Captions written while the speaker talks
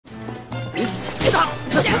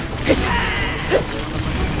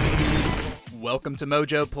Welcome to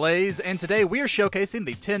MojoPlays, and today we are showcasing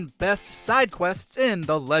the 10 best side quests in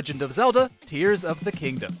The Legend of Zelda: Tears of the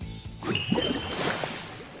Kingdom.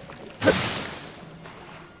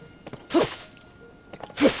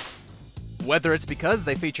 Whether it's because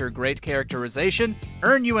they feature great characterization,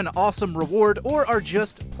 earn you an awesome reward, or are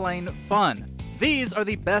just plain fun, these are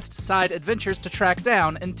the best side adventures to track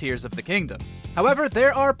down in Tears of the Kingdom. However,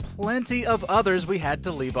 there are plenty of others we had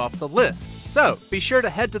to leave off the list, so be sure to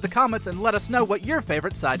head to the comments and let us know what your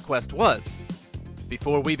favorite side quest was.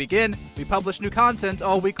 Before we begin, we publish new content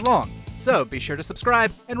all week long, so be sure to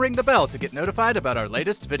subscribe and ring the bell to get notified about our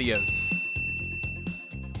latest videos.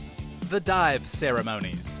 The Dive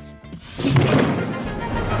Ceremonies.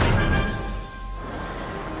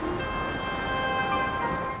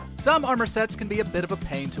 Some armor sets can be a bit of a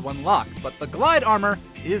pain to unlock, but the Glide armor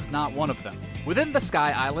is not one of them. Within the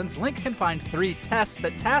Sky Islands, Link can find 3 tests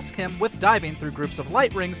that task him with diving through groups of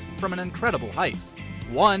light rings from an incredible height.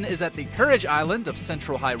 One is at the Courage Island of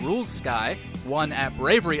Central Hyrule's Sky, one at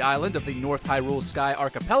Bravery Island of the North Hyrule Sky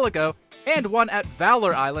Archipelago, and one at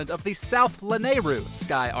Valor Island of the South Lanayru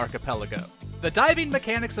Sky Archipelago. The diving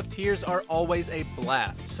mechanics of Tears are always a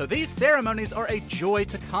blast, so these ceremonies are a joy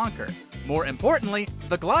to conquer. More importantly,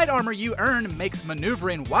 the glide armor you earn makes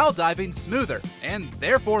maneuvering while diving smoother, and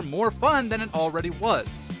therefore more fun than it already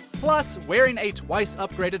was. Plus, wearing a twice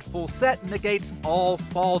upgraded full set negates all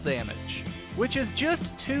fall damage, which is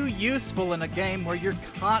just too useful in a game where you're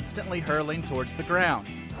constantly hurling towards the ground.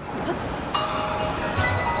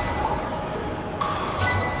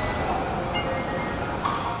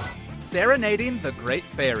 Serenading the Great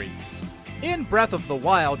Fairies. In Breath of the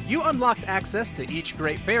Wild, you unlocked access to each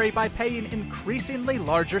Great Fairy by paying increasingly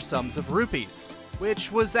larger sums of rupees,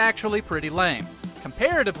 which was actually pretty lame.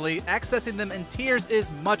 Comparatively, accessing them in Tears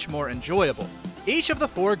is much more enjoyable. Each of the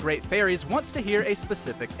 4 Great Fairies wants to hear a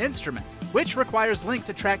specific instrument, which requires Link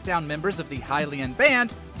to track down members of the Hylian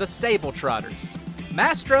band, the Stable Trotters.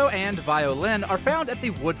 Mastro and Violin are found at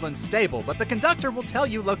the Woodland Stable, but the conductor will tell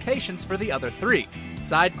you locations for the other 3.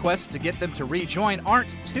 Side quests to get them to rejoin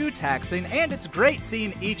aren't too taxing, and it's great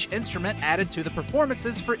seeing each instrument added to the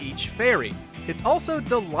performances for each fairy. It's also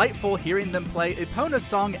delightful hearing them play Epona's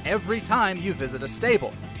song every time you visit a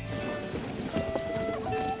stable.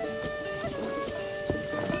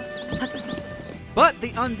 But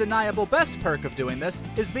the undeniable best perk of doing this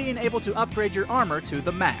is being able to upgrade your armor to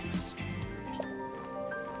the max.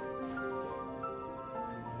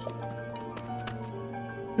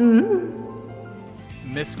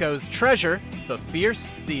 Misko's treasure, the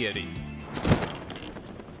Fierce Deity.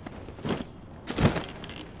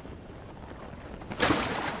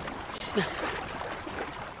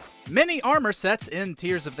 Many armor sets in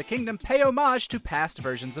Tears of the Kingdom pay homage to past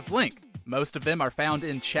versions of Link. Most of them are found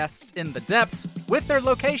in chests in the depths, with their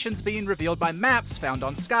locations being revealed by maps found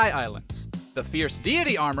on Sky Islands. The Fierce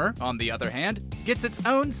Deity armor, on the other hand, gets its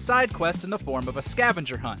own side quest in the form of a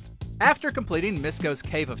scavenger hunt. After completing Misko's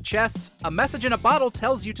Cave of Chests, a message in a bottle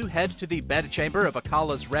tells you to head to the bedchamber of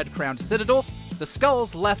Akala's Red-Crowned Citadel, the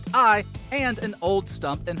Skull's Left Eye, and an old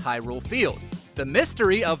stump in Hyrule Field. The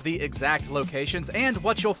mystery of the exact locations and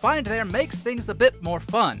what you'll find there makes things a bit more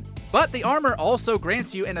fun. But the armor also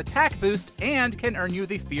grants you an attack boost and can earn you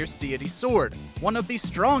the Fierce Deity Sword, one of the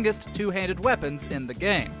strongest two-handed weapons in the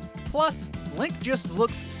game. Plus, Link just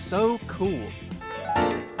looks so cool.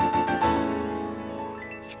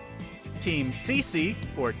 Team CC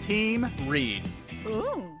or Team Reed.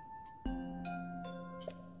 Ooh.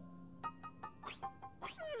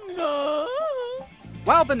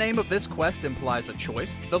 While the name of this quest implies a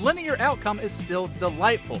choice, the linear outcome is still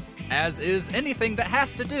delightful, as is anything that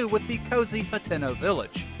has to do with the cozy Hateno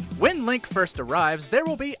village. When Link first arrives, there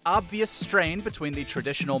will be obvious strain between the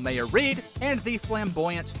traditional Mayor Reed and the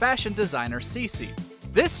flamboyant fashion designer CC.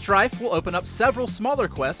 This strife will open up several smaller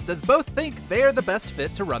quests as both think they're the best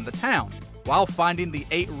fit to run the town. While finding the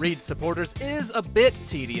 8 Reed supporters is a bit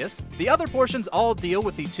tedious, the other portions all deal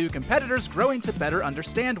with the 2 competitors growing to better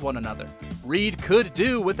understand one another. Reed could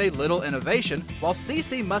do with a little innovation, while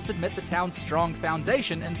CC must admit the town's strong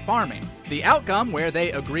foundation in farming. The outcome, where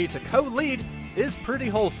they agree to co-lead, is pretty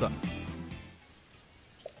wholesome.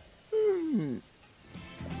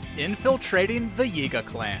 Infiltrating the Yiga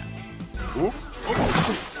Clan.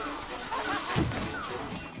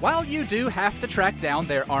 While you do have to track down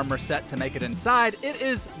their armor set to make it inside, it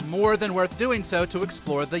is more than worth doing so to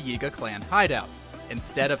explore the Yiga Clan hideout.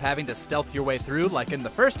 Instead of having to stealth your way through like in the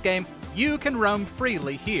first game, you can roam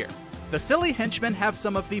freely here. The silly henchmen have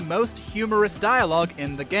some of the most humorous dialogue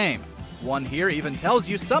in the game. One here even tells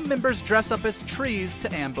you some members dress up as trees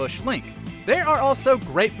to ambush Link. There are also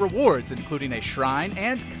great rewards, including a shrine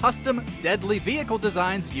and custom deadly vehicle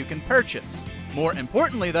designs you can purchase. More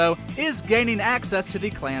importantly, though, is gaining access to the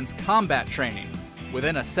clan's combat training.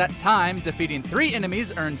 Within a set time, defeating 3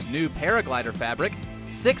 enemies earns new paraglider fabric,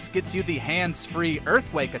 6 gets you the hands-free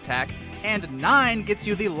earthquake attack, and 9 gets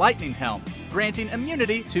you the lightning helm, granting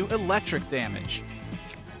immunity to electric damage.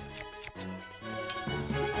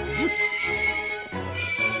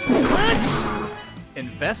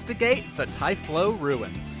 Investigate the Typhlo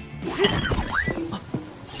ruins.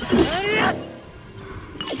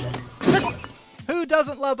 Who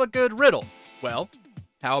doesn't love a good riddle? Well,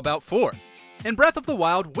 how about 4? In Breath of the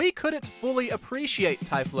Wild, we couldn't fully appreciate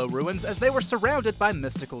Typhlo ruins as they were surrounded by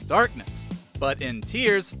mystical darkness. But in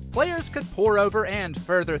Tears, players could pore over and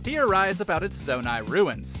further theorize about its Zonai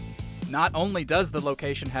ruins. Not only does the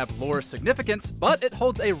location have lore significance, but it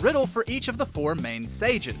holds a riddle for each of the 4 main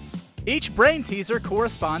sages. Each brain teaser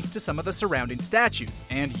corresponds to some of the surrounding statues,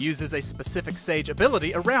 and uses a specific sage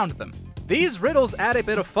ability around them. These riddles add a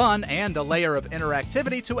bit of fun and a layer of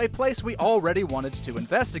interactivity to a place we already wanted to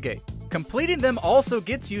investigate. Completing them also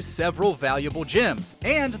gets you several valuable gems,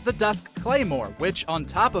 and the Dusk Claymore, which on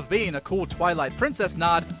top of being a cool Twilight Princess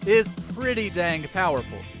nod, is pretty dang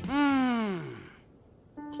powerful.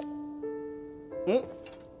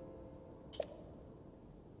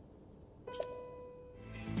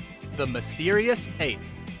 The Mysterious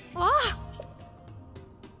Eighth.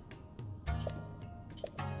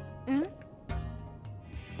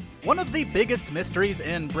 One of the biggest mysteries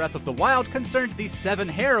in Breath of the Wild concerned the 7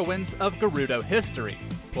 heroines of Gerudo history.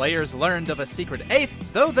 Players learned of a secret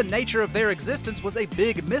 8th, though the nature of their existence was a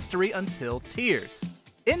big mystery until Tears.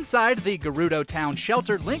 Inside the Gerudo town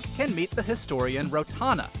shelter, Link can meet the historian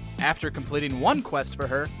Rotana. After completing one quest for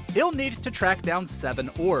her, he'll need to track down 7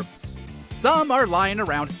 orbs. Some are lying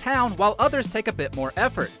around town, while others take a bit more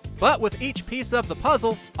effort. But with each piece of the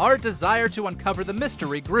puzzle, our desire to uncover the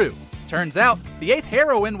mystery grew. Turns out, the 8th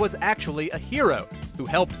heroine was actually a hero, who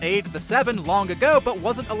helped aid the 7 long ago but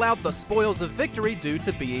wasn't allowed the spoils of victory due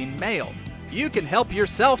to being male. You can help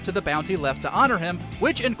yourself to the bounty left to honor him,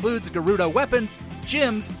 which includes Gerudo weapons,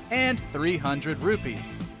 gems, and 300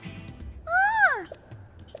 rupees.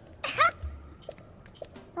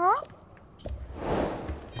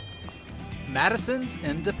 Mattison's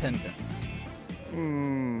Independence.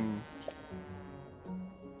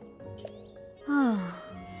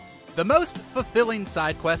 The most fulfilling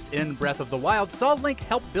side quest in Breath of the Wild saw Link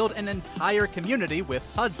help build an entire community with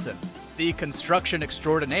Hudson. The construction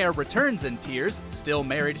extraordinaire returns in Tears, still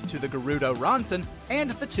married to the Gerudo Ronson,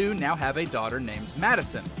 and the two now have a daughter named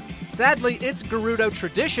Mattison. Sadly, it's Gerudo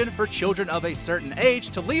tradition for children of a certain age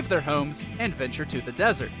to leave their homes and venture to the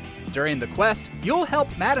desert. During the quest, you'll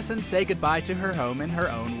help Mattison say goodbye to her home in her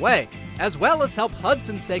own way, as well as help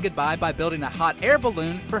Hudson say goodbye by building a hot air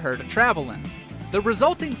balloon for her to travel in. The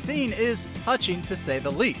resulting scene is touching to say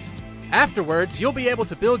the least. Afterwards, you'll be able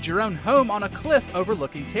to build your own home on a cliff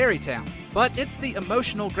overlooking Tarrytown, but it's the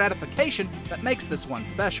emotional gratification that makes this one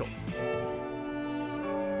special.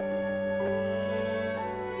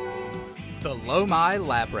 The Lomei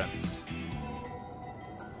Labyrinths.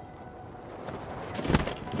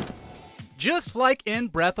 Just like in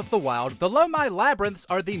Breath of the Wild, the Lomei Labyrinths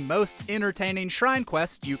are the most entertaining shrine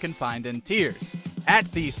quests you can find in Tears.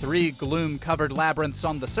 At the 3 gloom-covered labyrinths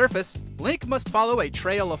on the surface, Link must follow a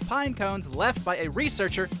trail of pine cones left by a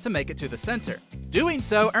researcher to make it to the center. Doing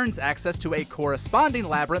so earns access to a corresponding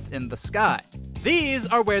labyrinth in the sky. These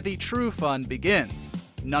are where the true fun begins.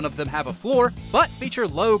 None of them have a floor, but feature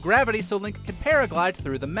low gravity so Link can paraglide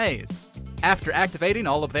through the maze. After activating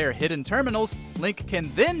all of their hidden terminals, Link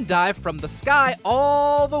can then dive from the sky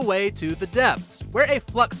all the way to the depths, where a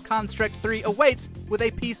Flux Construct 3 awaits with a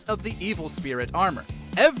piece of the Evil Spirit armor.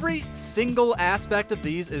 Every single aspect of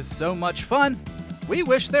these is so much fun, we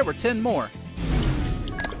wish there were 10 more.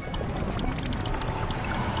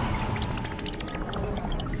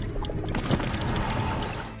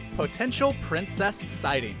 Potential Princess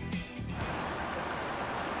Sightings.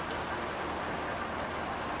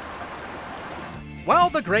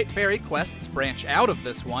 While the Great Fairy quests branch out of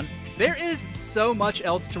this one, there is so much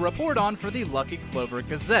else to report on for the Lucky Clover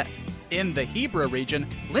Gazette. In the Hebra region,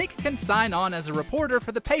 Link can sign on as a reporter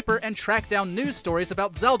for the paper and track down news stories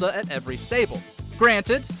about Zelda at every stable.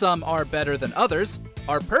 Granted, some are better than others.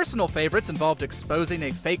 Our personal favorites involved exposing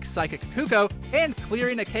a fake Psychic Kuko and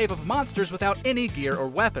clearing a cave of monsters without any gear or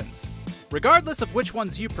weapons. Regardless of which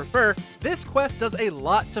ones you prefer, this quest does a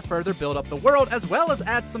lot to further build up the world as well as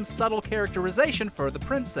add some subtle characterization for the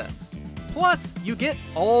princess. Plus, you get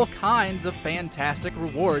all kinds of fantastic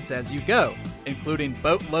rewards as you go, including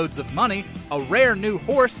boatloads of money, a rare new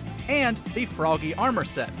horse, and the Froggy armor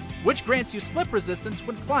set, which grants you slip resistance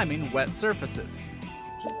when climbing wet surfaces.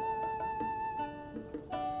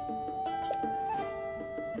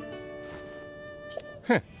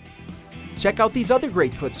 Check out these other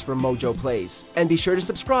great clips from MojoPlays, and be sure to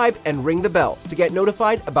subscribe and ring the bell to get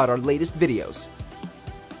notified about our latest videos.